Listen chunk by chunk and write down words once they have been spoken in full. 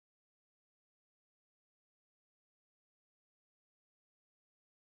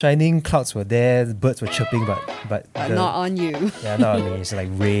Shining clouds were there, the birds were chirping, but not on you. Yeah, not on me. It's like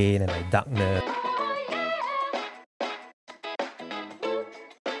rain and like darkness.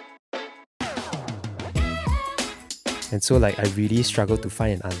 And so like I really struggled to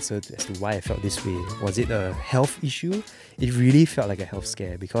find an answer as to why I felt this way. Was it a health issue? It really felt like a health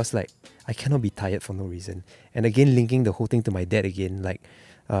scare because like I cannot be tired for no reason. And again, linking the whole thing to my dad again, like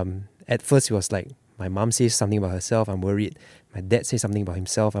at first it was like my mom says something about herself, I'm worried. My dad says something about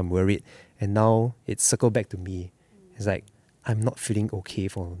himself, I'm worried. And now it's circled back to me. It's like I'm not feeling okay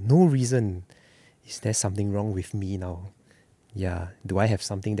for no reason. Is there something wrong with me now? Yeah, do I have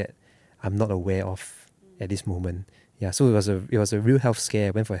something that I'm not aware of at this moment? Yeah, so it was a real health scare.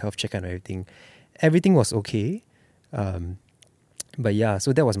 I went for a health check and everything. Everything was okay. But yeah,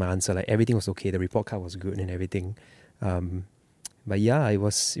 so that was my answer. Like everything was okay. The report card was good and everything. But yeah, it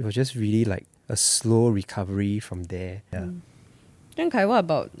was just really like a slow recovery from there. Yeah. Then Kai, what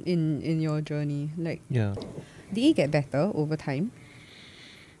about in your journey? Like, Yeah. did it get better over time?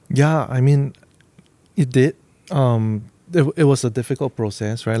 Yeah, I mean, it did. It was a difficult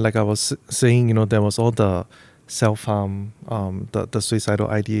process, right? Like I was saying, there was all the self-harm, the suicidal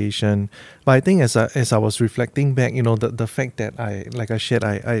ideation. But I think as I was reflecting back, the fact that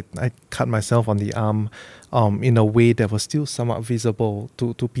I cut myself on the arm in a way that was still somewhat visible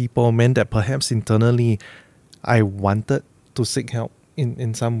to people meant that perhaps internally I wanted to seek help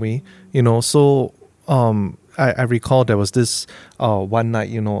in some way. So I recall there was this one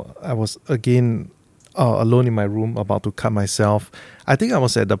night, I was again alone in my room about to cut myself. I think I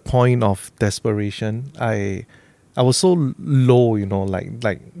was at the point of desperation. I was so low,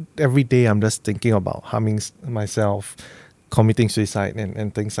 like every day I'm just thinking about harming myself, committing suicide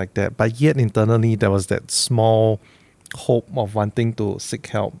and things like that. But yet internally there was that small hope of wanting to seek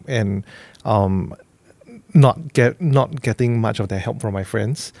help and not getting much of that help from my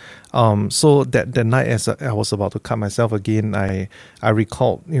friends. So that night as I was about to cut myself again, I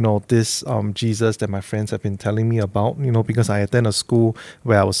recalled, this Jesus that my friends have been telling me about, because I attend a school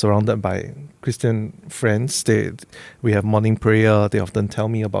where I was surrounded by Christian friends. We have morning prayer. They often tell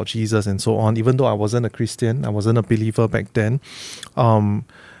me about Jesus and so on. Even though I wasn't a Christian, I wasn't a believer back then.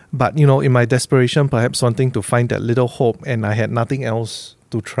 But, in my desperation, perhaps wanting to find that little hope, and I had nothing else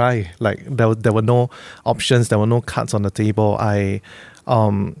to try. Like there were no options, there were no cards on the table. I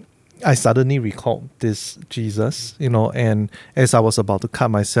suddenly recalled this Jesus, and as I was about to cut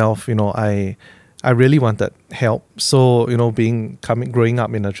myself, I really wanted help. So, growing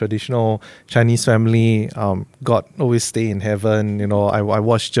up in a traditional Chinese family, God always stay in heaven. I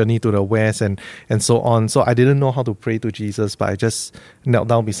watched Journey to the West and so on. So I didn't know how to pray to Jesus, but I just knelt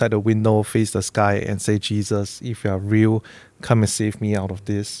down beside the window, faced the sky and say, Jesus, if you are real, come and save me out of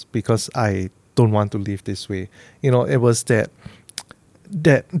this, because I don't want to live this way. It was that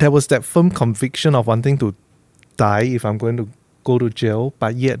there was that firm conviction of wanting to die if I'm going to go to jail,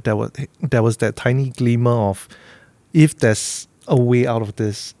 but yet there was that tiny glimmer of, if there's a way out of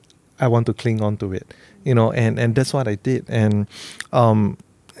this, I want to cling on to it, and that's what I did. And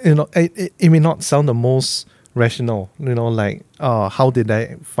it may not sound the most rational, how did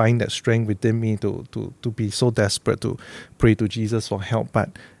I find that strength within me to be so desperate to pray to Jesus for help? But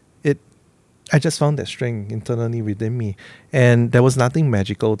I just found that strength internally within me, and there was nothing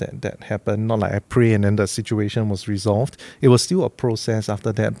magical that happened. Not like I pray and then the situation was resolved. It was still a process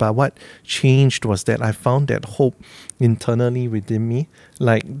after that. But what changed was that I found that hope internally within me.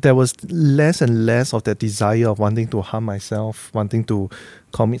 Like there was less and less of that desire of wanting to harm myself, wanting to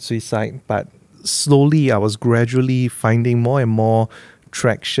commit suicide. But slowly, I was gradually finding more and more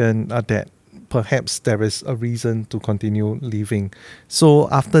traction that perhaps there is a reason to continue living. So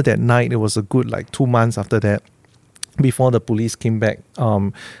after that night, it was a good 2 months after that, before the police came back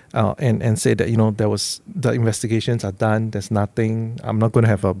and said that, there was, the investigations are done, there's nothing, I'm not going to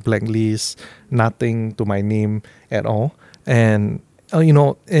have a blacklist, nothing to my name at all. And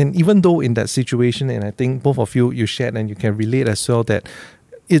and even though in that situation, and I think both of you shared and you can relate as well, that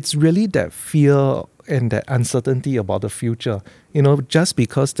it's really that fear and that uncertainty about the future. Just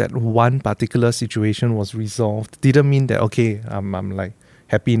because that one particular situation was resolved didn't mean that, okay, I'm like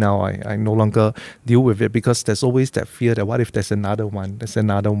happy now, I no longer deal with it, because there's always that fear that what if there's another one.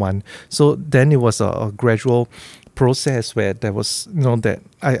 So then it was a gradual process where there was, that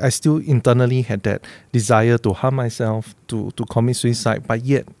I still internally had that desire to harm myself, to commit suicide, but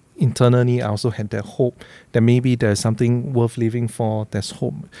yet internally I also had that hope that maybe there's something worth living for, there's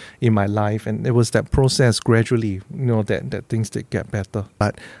hope in my life. And it was that process gradually, that things did get better.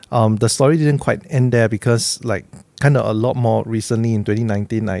 But the story didn't quite end there, because kind of a lot more recently in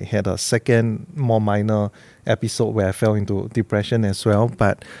 2019, I had a second more minor episode where I fell into depression as well.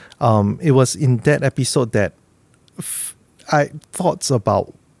 But it was in that episode that thoughts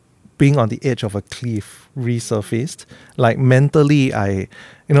about being on the edge of a cliff resurfaced. Like mentally, I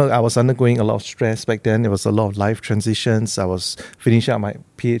was undergoing a lot of stress back then. There was a lot of life transitions. I was finishing up my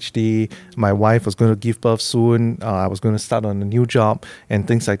PhD. My wife was going to give birth soon. I was going to start on a new job and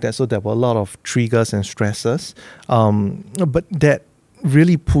things like that. So there were a lot of triggers and stresses. But that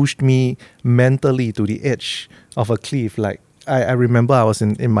really pushed me mentally to the edge of a cliff. Like I remember I was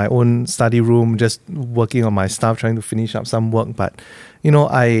in my own study room just working on my stuff, trying to finish up some work. But,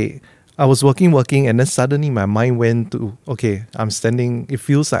 I was working, and then suddenly my mind went to, okay, it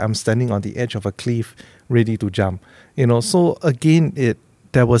feels like I'm standing on the edge of a cliff ready to jump. So again,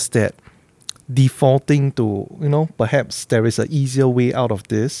 there was that defaulting to, perhaps there is an easier way out of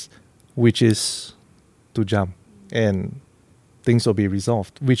this, which is to jump and things will be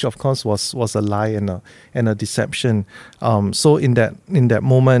resolved, which of course was a lie and a deception. So in that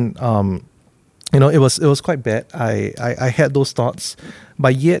moment, it was quite bad. I had those thoughts,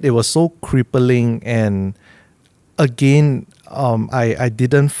 but yet it was so crippling. And again, I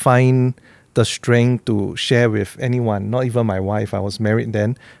didn't find the strength to share with anyone, not even my wife. I was married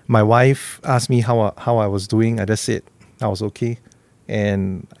then. My wife asked me how I was doing. I just said I was okay,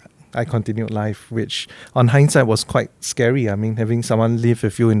 and I continued life, which on hindsight was quite scary. I mean, having someone live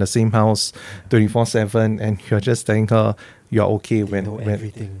with you in the same house 24/7 and you're just telling her you're okay when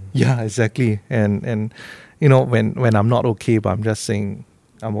everything. Yeah, exactly. And when I'm not okay, but I'm just saying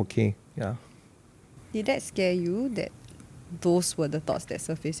I'm okay. Yeah. Did that scare you, that those were the thoughts that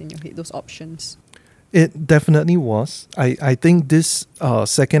surfaced in your head, those options? It definitely was. I think this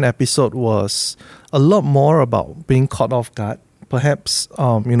second episode was a lot more about being caught off guard. Perhaps,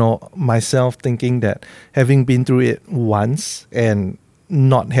 myself thinking that having been through it once and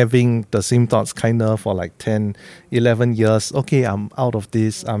not having the same thoughts kind of for like 10, 11 years, okay, I'm out of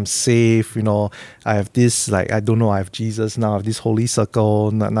this, I'm safe, I have this, I have Jesus now, I have this holy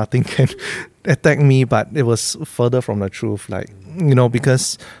circle, nothing can attack me. But it was further from the truth,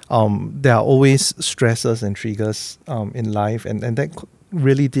 because there are always stresses and triggers in life, and that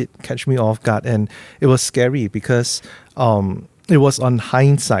really did catch me off guard. And it was scary because it was on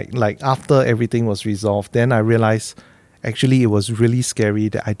hindsight, after everything was resolved, then I realized actually it was really scary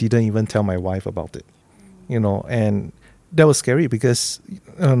that I didn't even tell my wife about it, and that was scary because,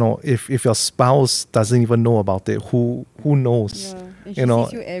 if your spouse doesn't even know about it, who knows? Yeah, and she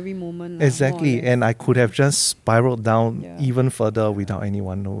sees you every moment. Exactly, and I could have just spiraled down even further Yeah. without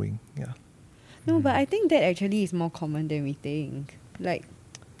anyone knowing. Yeah. No, but I think that actually is more common than we think.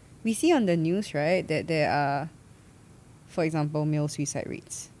 We see on the news, right, that there are, for example, male suicide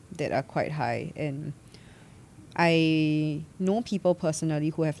rates that are quite high. And I know people personally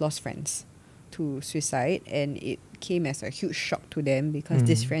who have lost friends to suicide, and it came as a huge shock to them because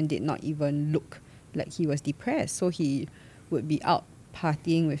this friend did not even look like he was depressed. So he would be out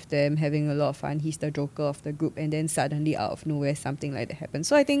partying with them, having a lot of fun. He's the joker of the group, and then suddenly out of nowhere something like that happens.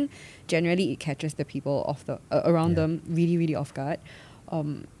 So I think generally it catches the people around them really, really off guard.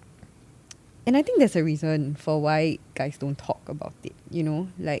 And I think there's a reason for why guys don't talk about it,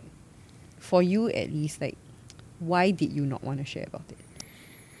 for you at least, why did you not want to share about it?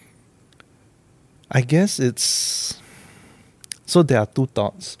 I guess so there are two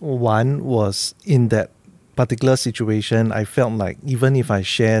thoughts. One was, in that particular situation, I felt like even if I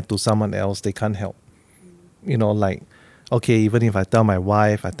share to someone else, they can't help. Okay, even if I tell my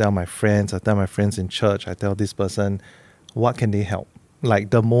wife, I tell my friends in church, I tell this person, what can they help?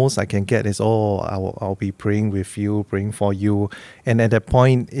 The most I can get is, I'll be praying with you, praying for you. And at that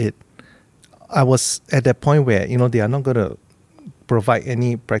point, I was at that point where, they are not going to provide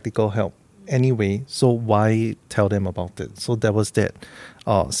any practical help anyway. So why tell them about it? So there was that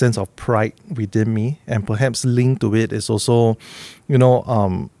sense of pride within me. And perhaps linked to it is also,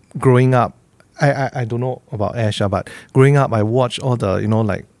 growing up, I don't know about Ash, but growing up, I watched all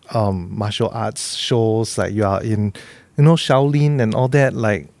the, martial arts shows, you are in, Shaolin and all that,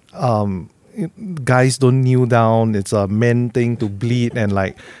 guys don't kneel down. It's a men thing to bleed and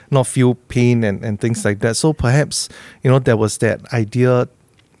not feel pain and things like that. So perhaps, there was that idea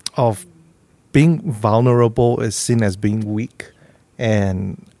of being vulnerable is seen as being weak.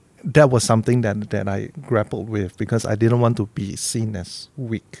 And that was something that I grappled with because I didn't want to be seen as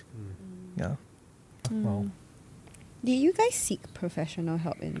weak. Yeah. Wow. Did you guys seek professional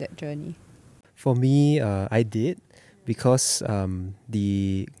help in that journey? For me, I did, because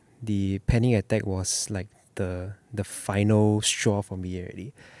the panic attack was the final straw for me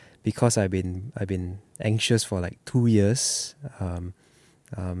already, because I've been anxious for like 2 years.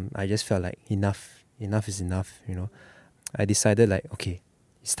 I just felt like enough is enough, you know. I decided like, okay,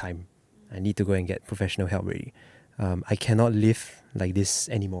 it's time. I need to go and get professional help already. I cannot live like this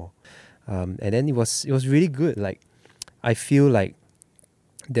anymore. And then it was really good. Like, I feel like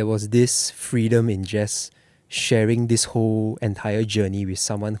there was this freedom in just sharing this whole entire journey with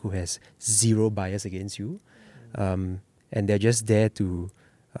someone who has zero bias against you. And they're just there to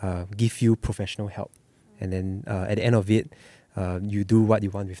give you professional help. And then at the end of it, you do what you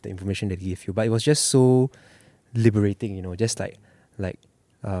want with the information they give you. But it was just so liberating, you know, just like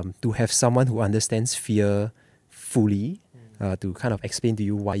to have someone who understands fear fully, to kind of explain to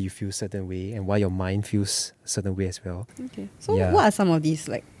you why you feel a certain way and why your mind feels a certain way as well. Okay. So Yeah. what are some of these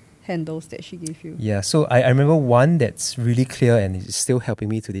like handles that she gave you? Yeah, so I remember one that's really clear and is still helping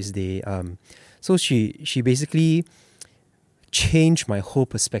me to this day. So she basically changed my whole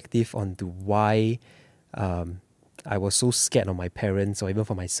perspective onto why I was so scared of my parents or even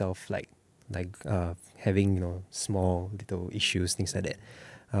for myself, like having, you know, small little issues, things like that.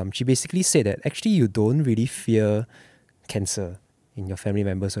 She basically said that actually you don't really fear cancer in your family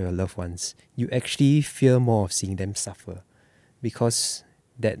members or your loved ones. You actually fear more of seeing them suffer, because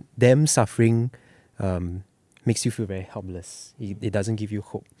that them suffering makes you feel very helpless. It doesn't give you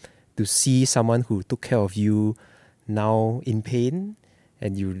hope. To see someone who took care of you now in pain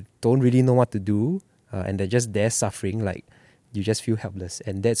and you don't really know what to do, and they're just there suffering, like you just feel helpless,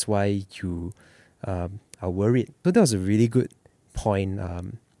 and that's why you are worried. So that was a really good point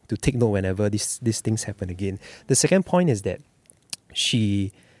to take note whenever these things happen again. The second point is that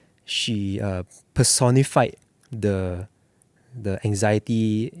she personified the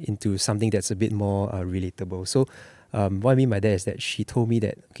anxiety into something that's a bit more relatable. So what I mean by that is that she told me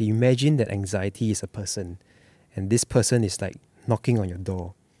that, okay, imagine that anxiety is a person, and this person is like knocking on your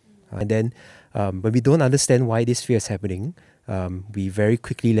door. And then when we don't understand why this fear is happening, we very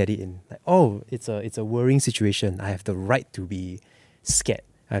quickly let it in. Like, oh, it's a worrying situation. I have the right to be scared.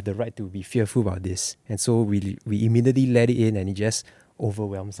 I have the right to be fearful about this. And so we immediately let it in, and it just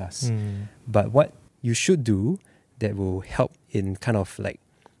overwhelms us. But what you should do that will help in kind of like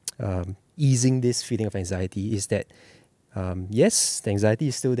easing this feeling of anxiety is that, yes, the anxiety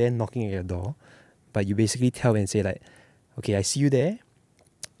is still there knocking at your door, but you basically tell and say like, okay, I see you there.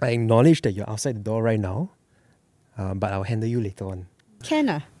 I acknowledge that you're outside the door right now, but I'll handle you later on.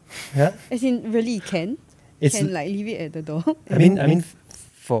 Can Yeah? As in, really can? It's, Can like leave it at the door? I mean,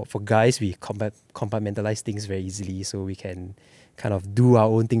 for guys, we compartmentalize things very easily, so we can kind of do our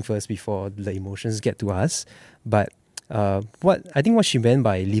own thing first before the emotions get to us. But what she meant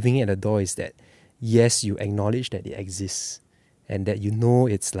by leaving it at the door is that, yes, you acknowledge that it exists and that you know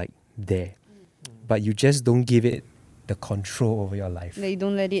it's like there, but you just don't give it the control over your life. Like, you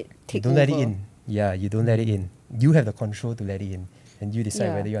don't let it take You don't over. let it in. Yeah, you don't let it in. You have the control to let it in, and you decide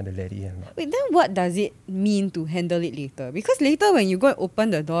Yeah. whether you want to let it in or not. Wait, then what does it mean to handle it later? Because later when you go and open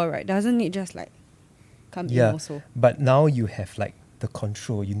the door, right, doesn't it just like come in also? But now you have like the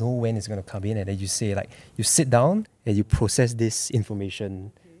control. You know when it's going to come in, and then you say like, you sit down and you process this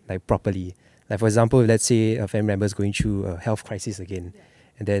information like properly. Like, for example, let's say a family member is going through a health crisis again,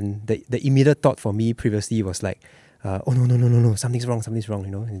 and then the immediate thought for me previously was like, oh no, something's wrong,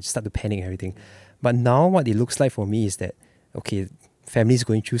 you know, and you start to panic and everything. But now what it looks like for me is that, okay, family's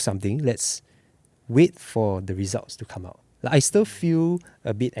going through something, let's wait for the results to come out. Like, I still feel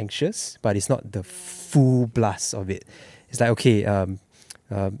a bit anxious, but it's not the full blast of it. It's like, okay,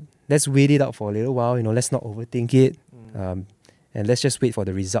 let's wait it out for a little while, you know, let's not overthink it, and let's just wait for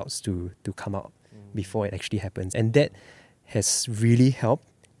the results to come out before it actually happens. And that has really helped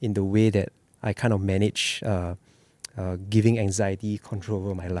in the way that I kind of manage giving anxiety control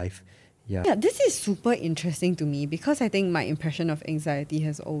over my life. Yeah, this is super interesting to me because I think my impression of anxiety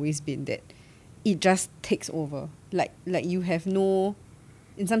has always been that it just takes over. Like you have no,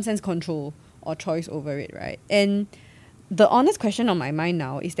 in some sense, control or choice over it, right? And the honest question on my mind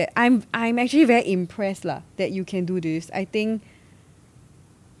now is that I'm actually very impressed that you can do this. I think,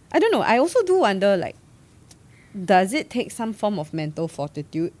 I don't know, I also do wonder, like, does it take some form of mental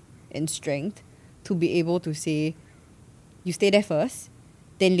fortitude and strength to be able to say, you stay there first,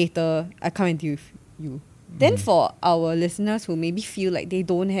 then later I come and deal with you. Then for our listeners who maybe feel like they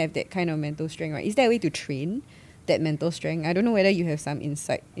don't have that kind of mental strength, right? Is there a way to train that mental strength? I don't know whether you have some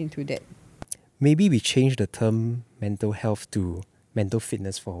insight into that. Maybe we change the term mental health to mental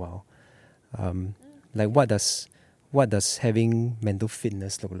fitness for a while. Like, what does having mental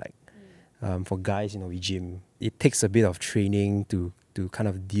fitness look like? For guys, you know, we gym. It takes a bit of training to kind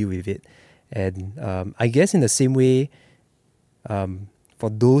of deal with it. And I guess in the same way, for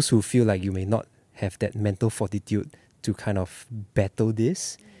those who feel like you may not have that mental fortitude to kind of battle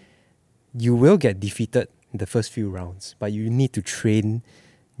this. You will get defeated in the first few rounds, but you need to train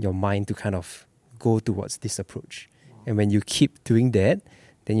your mind to kind of go towards this approach. And when you keep doing that,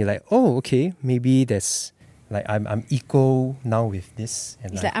 then you're like, oh, okay, maybe there's like I'm equal now with this.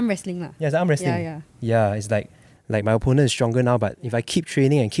 And It's like arm wrestling lah. yeah, it's arm wrestling. Yeah, it's like my opponent is stronger now, but if I keep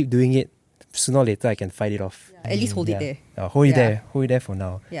training and keep doing it, sooner or later I can fight it off. At least hold it there. Hold it there for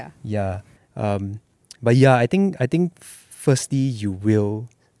now. Yeah. But yeah, I think firstly you will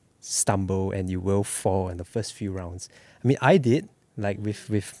stumble and you will fall in the first few rounds. I mean, I did. Like with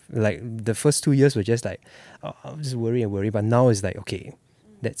like the first 2 years were just like, oh, I'll just worry and worry. But now it's like, okay,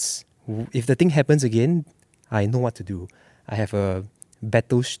 if the thing happens again, I know what to do. I have a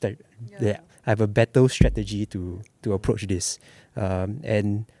battle strategy to approach this.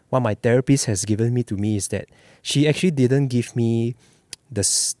 And what my therapist has given me to me is that she actually didn't give me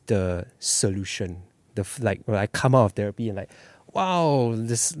the solution. When I come out of therapy and like, wow,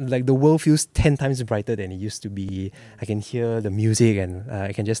 this like the world feels 10 times brighter than it used to be. I can hear the music and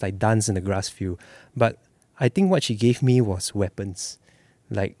I can just like dance in the grass field. But I think what she gave me was weapons,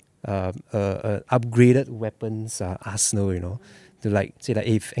 like upgraded weapons arsenal. You know, to like say that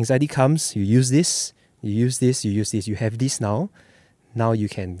if anxiety comes, you use this, you use this, you use this. You have this now. Now you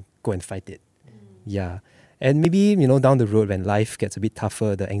can go and fight it. Yeah. And maybe, down the road when life gets a bit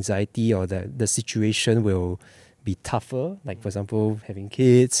tougher, the anxiety or the situation will be tougher. Like, for example, having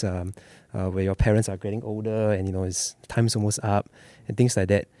kids, where your parents are getting older and, it's time's almost up and things like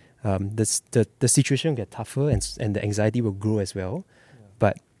that. The situation will get tougher and the anxiety will grow as well. Yeah.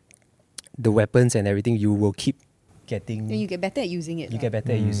 But the weapons and everything, you will keep getting... And you get better at using it. You get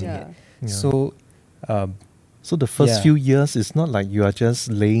better at using it. Yeah. So... So the first few years, it's not like you are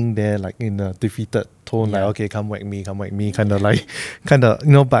just laying there like in a defeated tone, like, okay, come whack me, kind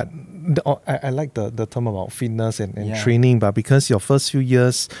of, but I like the term about fitness and training, but because your first few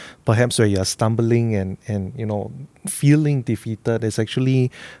years, perhaps where you're stumbling and feeling defeated, it's actually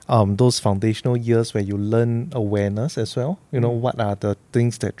those foundational years where you learn awareness as well. What are the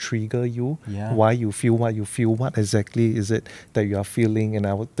things that trigger you, why you feel what you feel, what exactly is it that you are feeling. And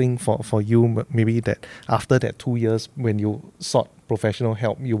I would think for you, maybe that after that 2 years, when you sought professional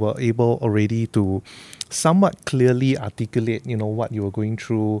help, you were able already to somewhat clearly articulate, what you were going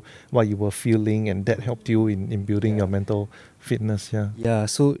through, what you were feeling, and that helped you in building your mental fitness. Yeah,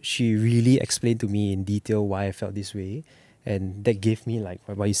 so she really explained to me in detail why I felt this way, and that gave me, like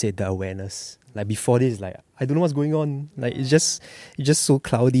what you said, the awareness. Like before this, like I don't know what's going on. Like it's just so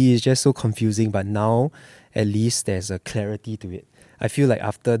cloudy, it's just so confusing. But now, at least there's a clarity to it. I feel like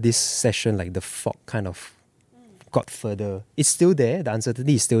after this session, like the fog kind of got further. It's still there, the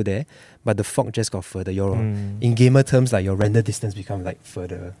uncertainty is still there, but the fog just got further. In gamer terms, like your render distance become like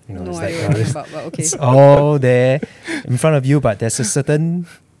further. No, it's like okay. It's all there in front of you, but there's a certain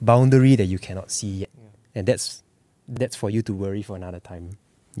boundary that you cannot see yet, and that's for you to worry for another time.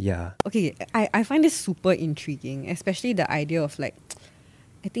 Yeah. Okay, I find this super intriguing, especially the idea of like,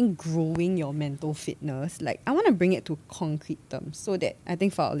 I think growing your mental fitness. Like, I want to bring it to concrete terms so that I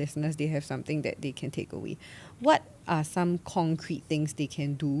think for our listeners, they have something that they can take away. What are some concrete things they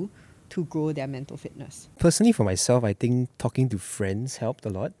can do to grow their mental fitness? Personally, for myself, I think talking to friends helped a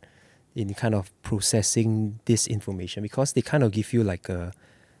lot in kind of processing this information, because they kind of give you like a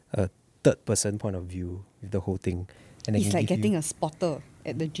third person point of view with the whole thing. And it's like getting a spotter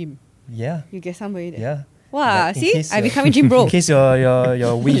at the gym. Yeah. You get somebody there. Yeah. Wow, like see? I'm becoming gym bro. In case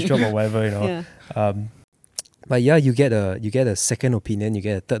your wage drop or whatever, Yeah. But yeah, you get a second opinion, you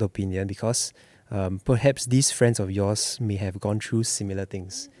get a third opinion, because perhaps these friends of yours may have gone through similar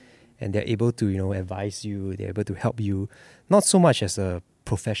things, and they're able to advise you, they're able to help you, not so much as a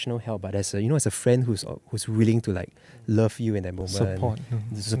professional help, but as a friend who's willing to like love you in that moment,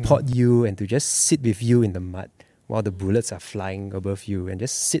 support you, and to just sit with you in the mud while the bullets are flying above you, and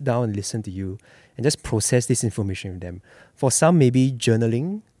just sit down and listen to you and just process this information with them. For some, maybe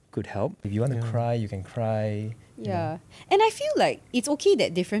journaling could help. If you want to cry, you can cry. Yeah. And I feel like it's okay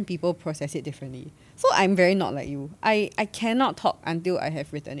that different people process it differently. So I'm very not like you. I cannot talk until I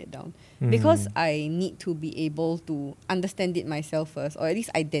have written it down, because I need to be able to understand it myself first, or at least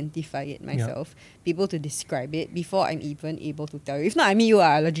identify it myself, be able to describe it before I'm even able to tell you. If not, I meet you,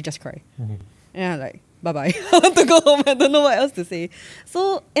 I'll legit just cry. And I'm like, bye-bye. I want to go home. I don't know what else to say.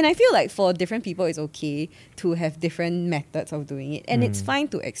 So, and I feel like for different people, it's okay to have different methods of doing it. And it's fine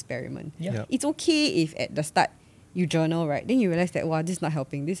to experiment. Yeah. It's okay if at the start you journal, right? Then you realize that, wow, this is not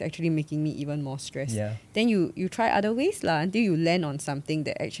helping. This is actually making me even more stressed. Yeah. Then you try other ways until you land on something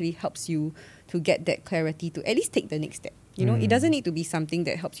that actually helps you to get that clarity to at least take the next step. It doesn't need to be something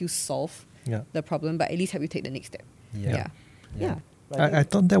that helps you solve the problem, but at least help you take the next step. Yeah. I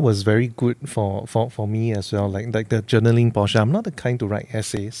thought that was very good for me as well. Like the journaling portion. I'm not the kind to write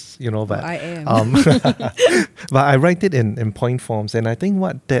essays, but I am. but I write it in point forms, and I think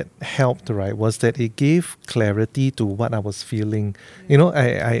what that helped, right, was that it gave clarity to what I was feeling.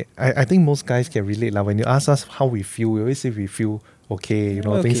 I think most guys can relate. Like when you ask us how we feel, we always say we feel okay,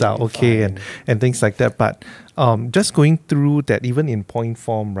 things are okay and things like that. But just going through that, even in point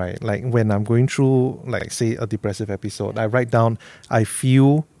form, right? Like when I'm going through, like say a depressive episode, I write down, I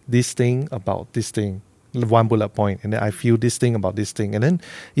feel this thing about this thing, one bullet point, and then I feel this thing about this thing, and then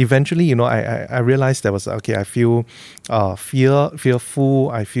eventually, I realized there was I feel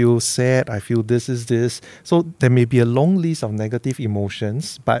fearful, I feel sad, I feel this is this. So there may be a long list of negative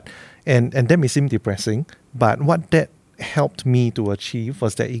emotions, but and that may seem depressing, but what that helped me to achieve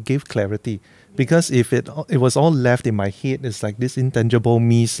was that it gave clarity. Because if it was all left in my head, it's like this intangible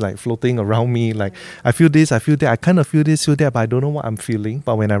me's like floating around me, like I feel this, I feel that, I kind of feel this, feel that, but I don't know what I'm feeling.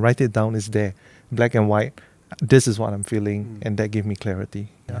 But when I write it down, it's there, black and white. This is what I'm feeling, and that gave me clarity.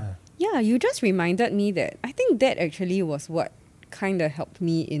 Yeah, you just reminded me that I think that actually was what kind of helped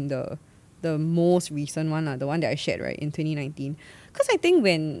me in the most recent one, the one that I shared, right, in 2019. Because I think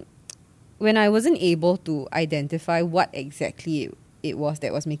when I wasn't able to identify what exactly it was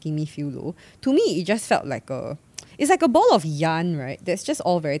that was making me feel low, to me it just felt like it's like a ball of yarn, right? That's just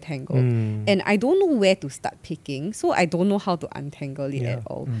all very tangled. And I don't know where to start picking, so I don't know how to untangle it at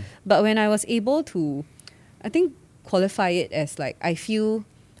all. But when I was able to, I think, qualify it as like, I feel,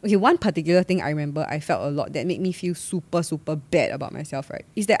 one particular thing I remember I felt a lot that made me feel super, super bad about myself, right,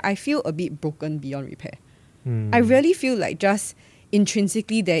 is that I feel a bit broken beyond repair. I really feel like just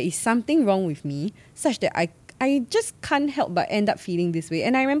intrinsically there is something wrong with me such that I just can't help but end up feeling this way.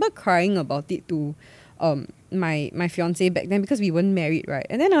 And I remember crying about it to my fiancé back then, because we weren't married, right?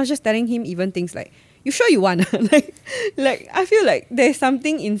 And then I was just telling him even things like, you sure you want? like I feel like there's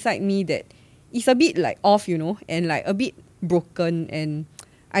something inside me that is a bit like off, and like a bit broken, and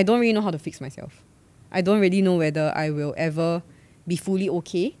I don't really know how to fix myself. I don't really know whether I will ever be fully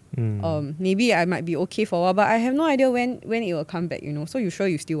okay. Maybe I might be okay for a while, but I have no idea when it will come back, So you sure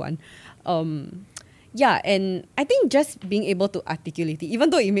you still want? And I think just being able to articulate it, even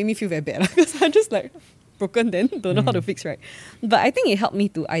though it made me feel very bad, because I'm just like broken then, don't know how to fix, right? But I think it helped me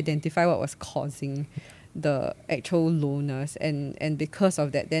to identify what was causing the actual lowness, and because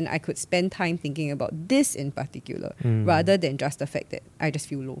of that, then I could spend time thinking about this in particular, rather than just the fact that I just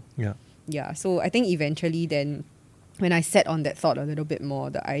feel low. Yeah. So I think eventually then, when I sat on that thought a little bit more,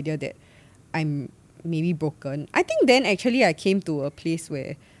 the idea that I'm maybe broken, I think then actually I came to a place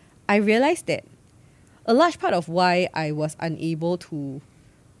where I realized that a large part of why I was unable to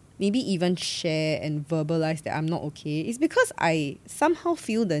maybe even share and verbalize that I'm not okay is because I somehow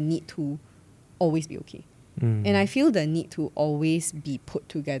feel the need to always be okay. And I feel the need to always be put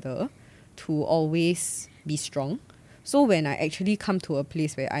together, to always be strong. So when I actually come to a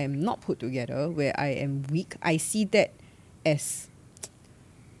place where I am not put together, where I am weak, I see that as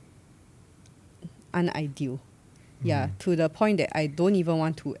unideal. To the point that I don't even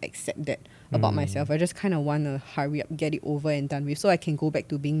want to accept that about myself. I just kind of want to hurry up, get it over and done with, so I can go back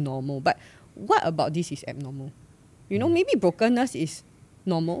to being normal. But what about this is abnormal? Maybe brokenness is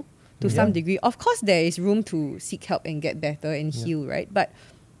normal to some degree. Of course, there is room to seek help and get better and heal, right? But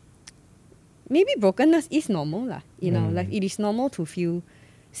maybe brokenness is normal in our life. It is normal to feel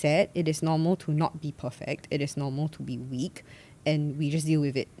sad. It is normal to not be perfect. It is normal to be weak, and we just deal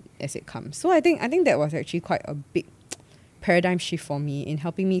with it as it comes. So I think that was actually quite a big paradigm shift for me in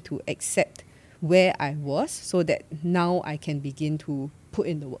helping me to accept where I was, so that now I can begin to put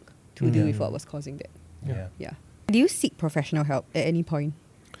in the work to deal with what was causing that. Yeah. Do you seek professional help at any point?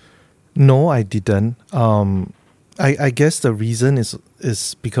 No, I didn't. I guess the reason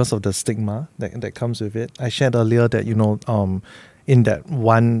is because of the stigma that comes with it. I shared earlier that, in that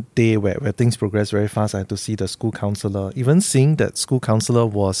one day where things progress very fast, I had to see the school counselor. Even seeing that school counselor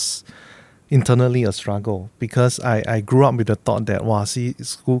was internally a struggle, because I grew up with the thought that,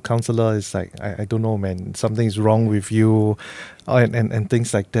 school counselor is like, I don't know, man, something is wrong with you, and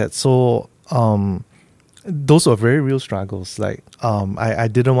things like that. So those were very real struggles. Like I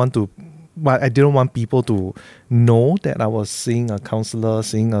didn't want people to know that I was seeing a counselor,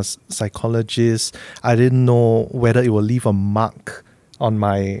 seeing a psychologist. I didn't know whether it will leave a mark on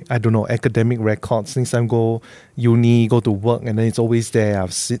my, academic records. Next time go uni, go to work, and then it's always there.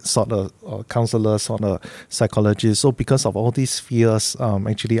 I've sought a counselor, sought a psychologist. So because of all these fears,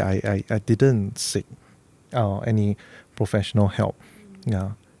 actually I didn't seek any professional help.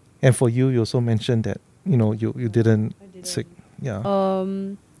 Yeah. And for you, you also mentioned that, you didn't seek. Yeah.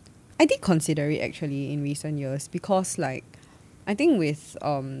 I did consider it actually in recent years because like I think with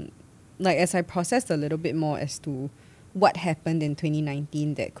like as I processed a little bit more as to what happened in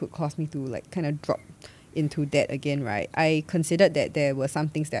 2019 that could cause me to like kind of drop into that again, right? I considered that there were some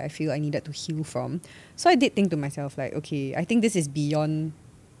things that I feel I needed to heal from. So I did think to myself like, okay, I think this is beyond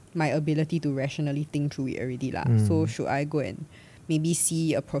my ability to rationally think through it already lah. So should I go and maybe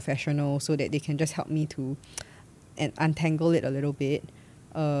see a professional so that they can just help me to and untangle it a little bit?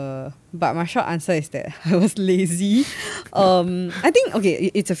 But my short answer is that I was lazy. I think,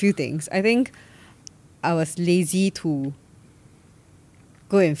 okay, it's a few things. I think I was lazy to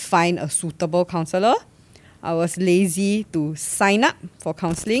go and find a suitable counselor. I was lazy to sign up for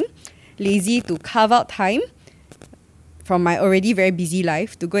counseling, lazy to carve out time from my already very busy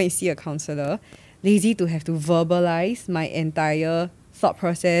life to go and see a counselor, lazy to have to verbalize my entire thought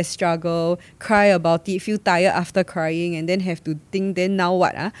process, struggle, cry about it, feel tired after crying, and then have to think, then now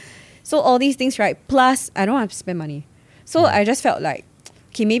what? So all these things, right? Plus, I don't have to spend money. So I just felt like,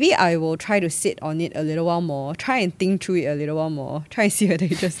 okay, maybe I will try to sit on it a little while more, try and think through it a little while more, try and see whether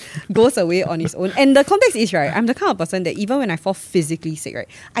it just goes away on its own. And the context is, right, I'm the kind of person that even when I fall physically sick, right,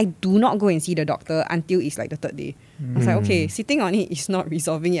 I do not go and see the doctor until it's like the third day. I was like, okay, sitting on it is not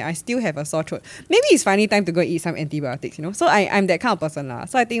resolving it. I still have a sore throat. Maybe it's finally time to go eat some antibiotics, you know? So I'm that kind of person lah.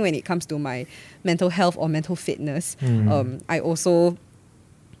 So I think when it comes to my mental health or mental fitness, I also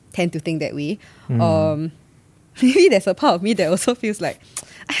tend to think that way. Maybe there's a part of me that also feels like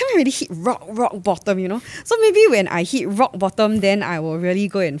I haven't really hit rock bottom, you know? So maybe when I hit rock bottom, then I will really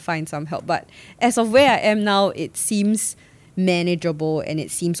go and find some help. But as of where I am now, it seems manageable and it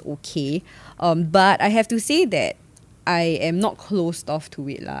seems okay. But I have to say that I am not closed off to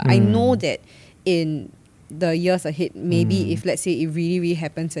it lah. I know that in the years ahead, maybe if let's say it really, really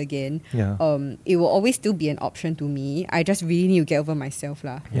happens again, it will always still be an option to me. I just really need to get over myself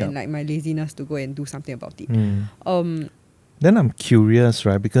lah, and like my laziness to go and do something about it. Then I'm curious,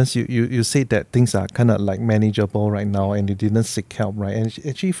 right? Because you said that things are kind of like manageable right now and you didn't seek help, right? And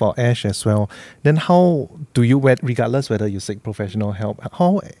actually for Ash as well, then how do you, regardless whether you seek professional help,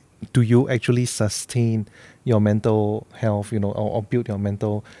 how do you actually sustain your mental health, you know, or build your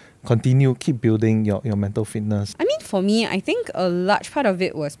mental, keep building your mental fitness? I mean, for me, I think a large part of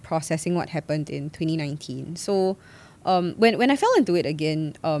it was processing what happened in 2019. So when I fell into it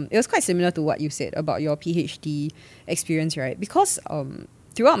again, it was quite similar to what you said about your PhD experience, right? Because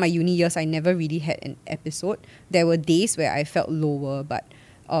throughout my uni years, I never really had an episode. There were days where I felt lower, but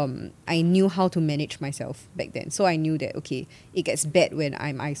I knew how to manage myself back then. So I knew that, okay, it gets bad when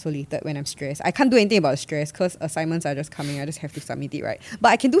I'm isolated, when I'm stressed. I can't do anything about stress because assignments are just coming. I just have to submit it, right?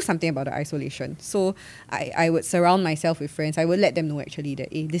 But I can do something about the isolation. So I would surround myself with friends. I would let them know actually that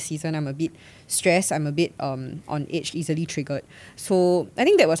this season I'm a bit stressed. I'm a bit on edge, easily triggered. So I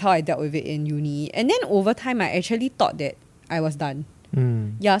think that was how I dealt with it in uni. And then over time, I actually thought that I was done.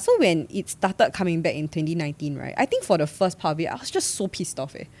 Yeah, so when it started coming back in 2019, right, I think for the first part of it, I was just so pissed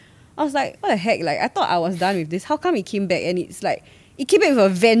off. I was like, what the heck? Like, I thought I was done with this. How come it came back? And it's like, it came back with a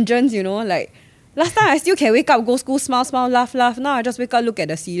vengeance, you know? Like, last time I still can wake up, go school, smile, laugh. Now I just wake up, look at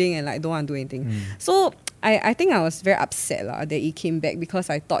the ceiling and like don't want to do anything. So I think I was very upset that it came back because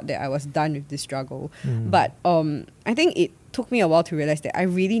I thought that I was done with this struggle. But I think it took me a while to realize that I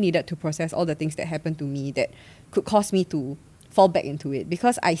really needed to process all the things that happened to me that could cause me to fall back into it,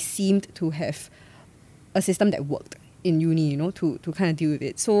 because I seemed to have a system that worked in uni, you know, to kind of deal with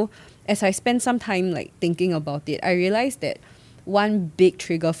it. So as I spent some time like thinking about it, I realized that one big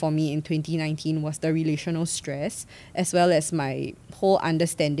trigger for me in 2019 was the relational stress, as well as my whole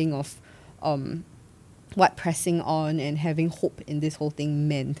understanding of what pressing on and having hope in this whole thing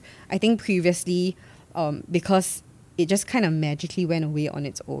meant. I think previously, because it just kind of magically went away on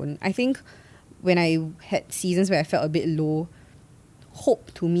its own, I think when I had seasons where I felt a bit low,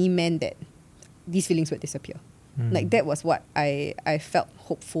 hope to me meant that these feelings would disappear. Like that was what I felt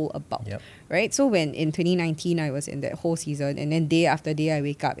hopeful about, right? So when in 2019 I was in that whole season, and then day after day I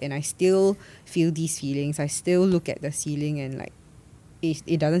wake up and I still feel these feelings, I still look at the ceiling and like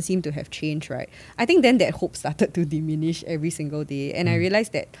it doesn't seem to have changed, right? I think then that hope started to diminish every single day, and I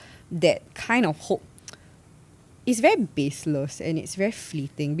realized that that kind of hope is very baseless and it's very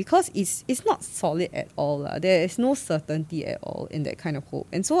fleeting, because it's not solid at all. There is no certainty at all in that kind of hope.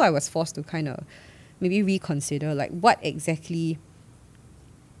 And so I was forced to kind of maybe reconsider like what exactly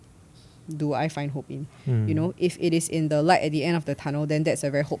do I find hope in? You know, if it is in the light at the end of the tunnel, then that's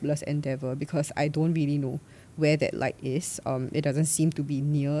a very hopeless endeavor, because I don't really know where that light is. It doesn't seem to be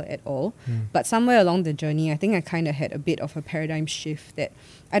near at all. But somewhere along the journey, I think I kind of had a bit of a paradigm shift that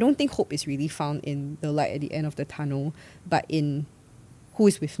I don't think hope is really found in the light at the end of the tunnel, but in who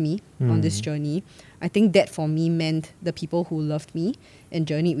is with me on this journey. I think that for me meant the people who loved me and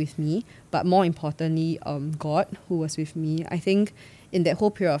journeyed with me, but more importantly, God who was with me. I think in that whole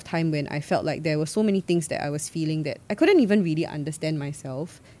period of time when I felt like there were so many things that I was feeling that I couldn't even really understand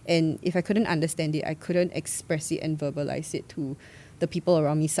myself. And if I couldn't understand it, I couldn't express it and verbalize it to the people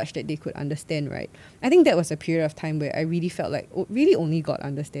around me such that they could understand, right? I think that was a period of time where I really felt like really only God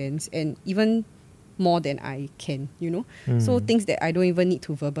understands, and even more than I can, you know? So things that I don't even need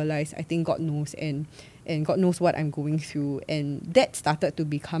to verbalize, I think God knows, and God knows what I'm going through. And that started to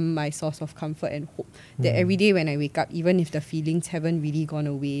become my source of comfort and hope. That every day when I wake up, even if the feelings haven't really gone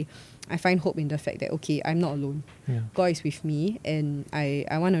away, I find hope in the fact that, okay, I'm not alone. Yeah. God is with me, and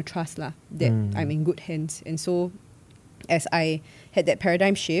I want to trust that I'm in good hands. And so as I had that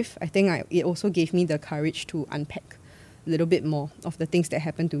paradigm shift, I think it also gave me the courage to unpack a little bit more of the things that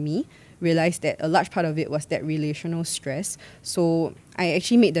happened to me. Realized that a large part of it was that relational stress. So I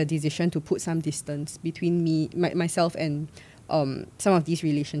actually made the decision to put some distance between myself and some of these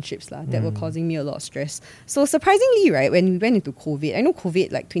relationships that were causing me a lot of stress. So surprisingly, right, when we went into COVID, I know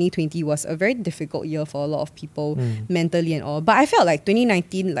COVID, like 2020, was a very difficult year for a lot of people mentally and all. But I felt like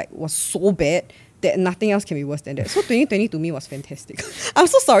 2019 was so bad that nothing else can be worse than that. So 2020 to me was fantastic. I'm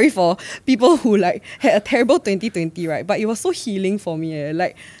so sorry for people who had a terrible 2020, right? But it was so healing for me.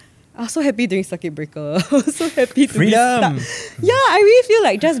 I was so happy during circuit breaker. I was so happy to Freedom. be stuck. Yeah, I really feel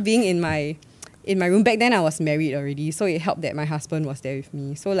like just being in my room. Back then I was married already, so it helped that my husband was there with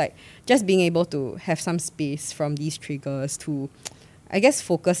me. So just being able to have some space from these triggers to, I guess,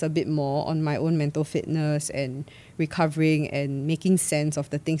 focus a bit more on my own mental fitness and recovering and making sense of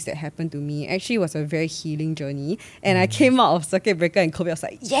the things that happened to me actually was a very healing journey. And I came out of circuit breaker and COVID, I was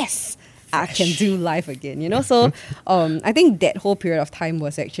like, yes, I can do life again, you know? So I think that whole period of time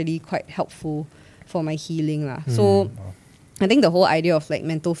was actually quite helpful for my healing. So I think the whole idea of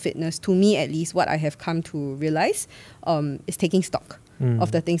mental fitness, to me at least, what I have come to realize is taking stock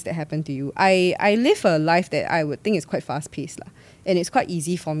of the things that happen to you. I live a life that I would think is quite fast-paced. And it's quite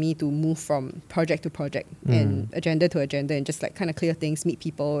easy for me to move from project to project and agenda to agenda and just kind of clear things, meet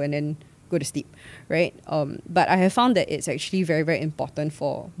people, and then go to sleep, right? But I have found that it's actually very, very important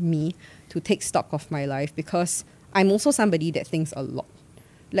for me to take stock of my life, because I'm also somebody that thinks a lot.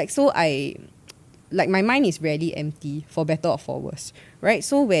 My mind is rarely empty, for better or for worse, right?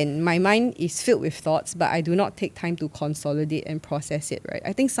 So when my mind is filled with thoughts, but I do not take time to consolidate and process it, right?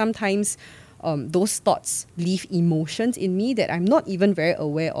 I think sometimes those thoughts leave emotions in me that I'm not even very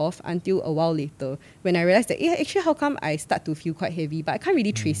aware of until a while later, when I realize that, actually, how come I start to feel quite heavy, but I can't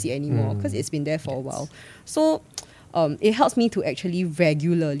really trace it anymore because it's been there for a while. So it helps me to actually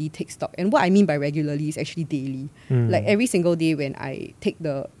regularly take stock. And what I mean by regularly is actually daily. Every single day when I take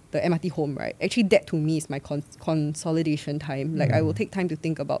the MRT home, right? Actually, that to me is my consolidation time. I will take time to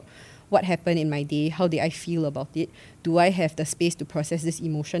think about what happened in my day, how did I feel about it, do I have the space to process this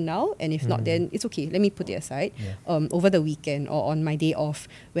emotion now? And if not, then it's okay, let me put it aside. Over the weekend or on my day off,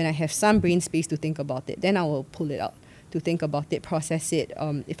 when I have some brain space to think about it, then I will pull it out to think about it, process it.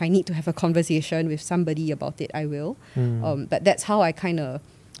 If I need to have a conversation with somebody about it, I will. But that's how I kind of,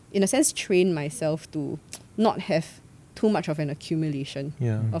 in a sense, train myself to not have too much of an accumulation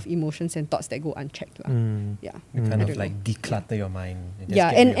of emotions and thoughts that go unchecked. Yeah. You kind I of don't know. declutter your mind. And just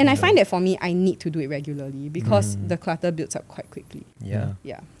Yeah, get rid of and I it. find that for me, I need to do it regularly because the clutter builds up quite quickly. Yeah.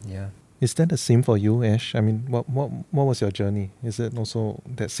 Yeah. Is that the same for you, Ash? I mean, what was your journey? Is it also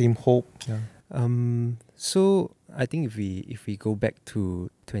that same hope? Yeah. So I think if we go back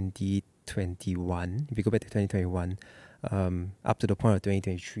to 2021, up to the point of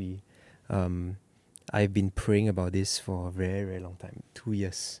 2023, I've been praying about this for a very, very long time, 2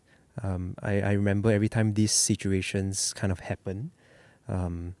 years. I remember every time these situations kind of happen,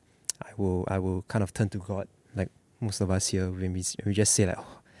 I will kind of turn to God, like most of us here, when we just say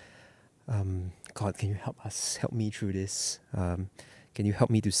God, can you help me through this? Can you help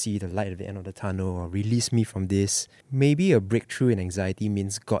me to see the light at the end of the tunnel, or release me from this? Maybe a breakthrough in anxiety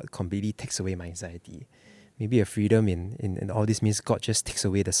means God completely takes away my anxiety. Maybe a freedom in all this means God just takes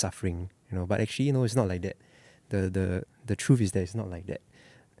away the suffering, But actually, it's not like that. The truth is that it's not like that.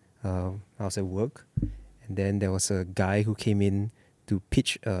 I was at work, and then there was a guy who came in to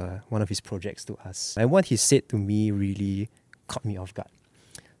pitch one of his projects to us. And what he said to me really caught me off guard.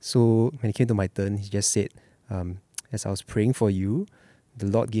 So when it came to my turn, he just said, as I was praying for you, the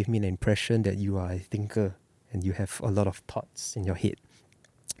Lord gave me an impression that you are a thinker and you have a lot of thoughts in your head.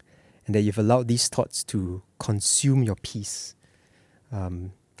 And that you've allowed these thoughts to consume your peace.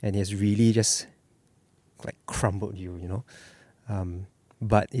 And it has really just crumbled you,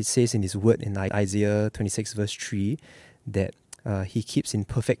 But it says in his word in Isaiah 26 verse 3 that He keeps in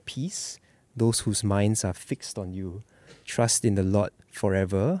perfect peace those whose minds are fixed on you. Trust in the Lord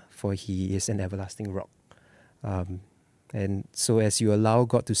forever, for He is an everlasting rock. And so as you allow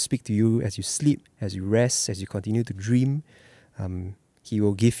God to speak to you as you sleep, as you rest, as you continue to dream, He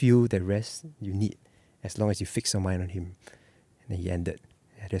will give you the rest you need as long as you fix your mind on Him. And then He ended.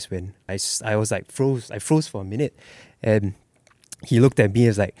 And that's when I was like I froze for a minute. And He looked at me and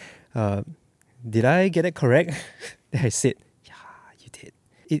was like, did I get it correct? Then I said, yeah, you did.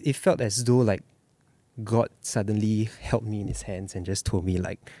 It felt as though like God suddenly held me in His hands and just told me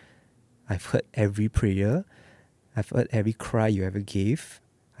like, I've heard every prayer. I've heard every cry you ever gave.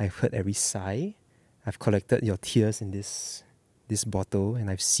 I've heard every sigh. I've collected your tears in this bottle, and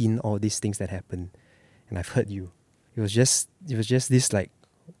I've seen all these things that happen, and I've heard you. It was just this like,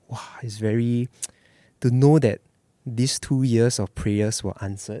 wow, it's very, to know that these 2 years of prayers were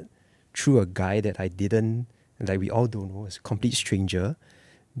answered through a guy that I didn't, like we all don't know, is a complete stranger.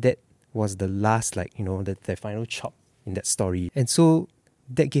 That was the last, like, you know, the final chop in that story. And so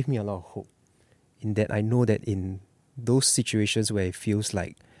that gave me a lot of hope, in that I know that in those situations where it feels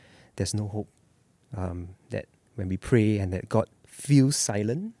like there's no hope, that when we pray and that God feels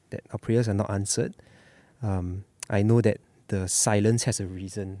silent, that our prayers are not answered, I know that the silence has a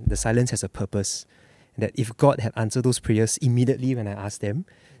reason, the silence has a purpose, and that if God had answered those prayers immediately when I asked them,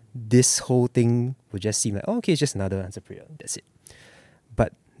 this whole thing would just seem like, oh, okay, it's just another answered prayer, that's it.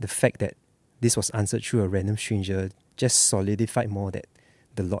 But the fact that this was answered through a random stranger just solidified more that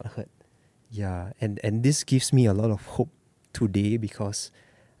the Lord heard. Yeah, and this gives me a lot of hope today, because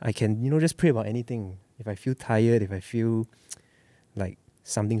I can, you know, just pray about anything. If I feel tired, if I feel like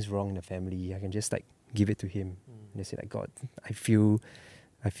something's wrong in the family, I can just like give it to Him and just say like, God, I feel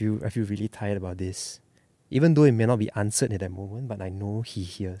really tired about this. Even though it may not be answered at that moment, but I know He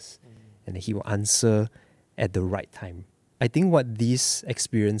hears and that He will answer at the right time. I think what these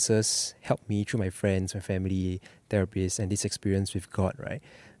experiences helped me through my friends, my family, therapists, and this experience with God, right?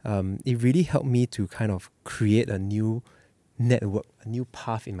 It really helped me to kind of create a new network, a new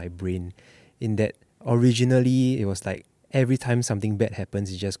path in my brain, in that originally it was like every time something bad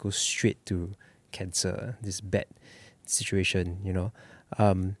happens, it just goes straight to cancer, this bad situation, you know.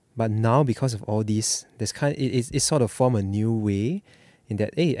 But now, because of all this, there's it sort of formed a new way, in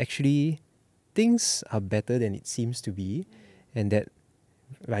that, hey, actually things are better than it seems to be, and that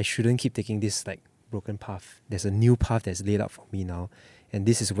I shouldn't keep taking this like broken path. There's a new path that's laid out for me now, and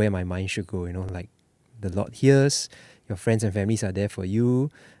this is where my mind should go, you know, like the Lord hears, your friends and families are there for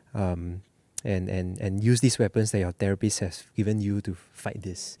you, and use these weapons that your therapist has given you to fight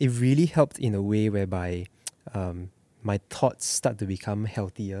this. It really helped in a way whereby my thoughts start to become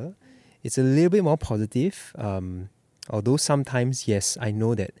healthier. It's a little bit more positive, although sometimes, yes, I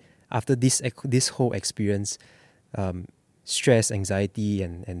know that after this whole experience, stress, anxiety,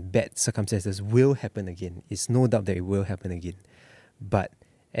 and bad circumstances will happen again. It's no doubt that it will happen again. But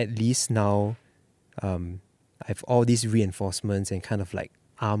at least now, I have all these reinforcements and kind of like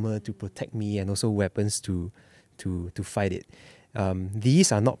armor to protect me, and also weapons to fight it.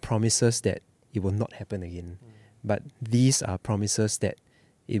 These are not promises that it will not happen again, but these are promises that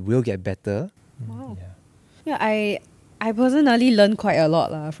it will get better. Wow. Yeah, I personally learned quite a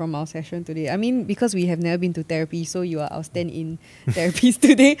lot from our session today. I mean, because we have never been to therapy, so you are our stand-in therapist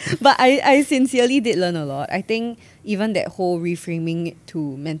today. But I sincerely did learn a lot. I think even that whole reframing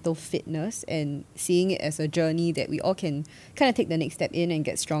to mental fitness and seeing it as a journey that we all can kind of take the next step in and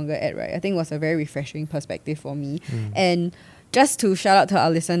get stronger at, right? I think was a very refreshing perspective for me. And just to shout out to our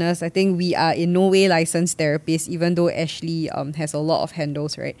listeners, I think we are in no way licensed therapists, even though Ashley has a lot of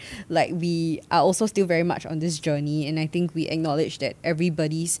handles, right? Like, we are also still very much on this journey, and I think we acknowledge that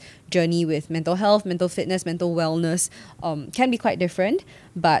everybody's journey with mental health, mental fitness, mental wellness can be quite different.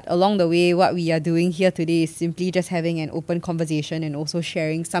 But along the way, what we are doing here today is simply just having an open conversation and also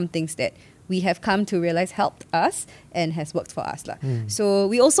sharing some things that we have come to realize helped us and has worked for us. So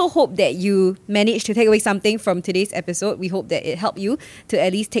we also hope that you managed to take away something from today's episode. We hope that it helped you to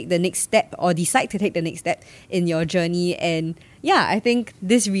at least take the next step, or decide to take the next step in your journey. And yeah, I think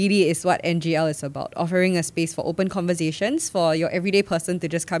this really is what NGL is about, offering a space for open conversations for your everyday person to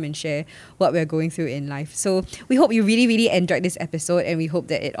just come and share what we're going through in life. So we hope you really, really enjoyed this episode, and we hope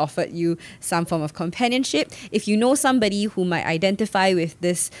that it offered you some form of companionship. If you know somebody who might identify with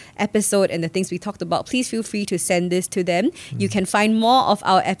this episode and the things we talked about, please feel free to send this to them. You can find more of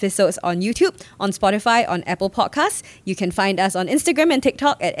our episodes on YouTube, on Spotify, on Apple Podcasts. You can find us on Instagram and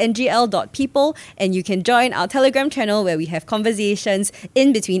TikTok at ngl.people, and you can join our Telegram channel where we have conversations conversations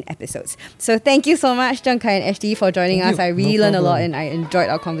in between episodes. So thank you so much, John Kai and Ashley, for joining Thank us. you. I really No learned a lot problem. and I enjoyed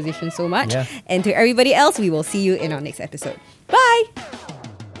our conversation so much. Yeah. And to everybody else, we will see you in our next episode. Bye!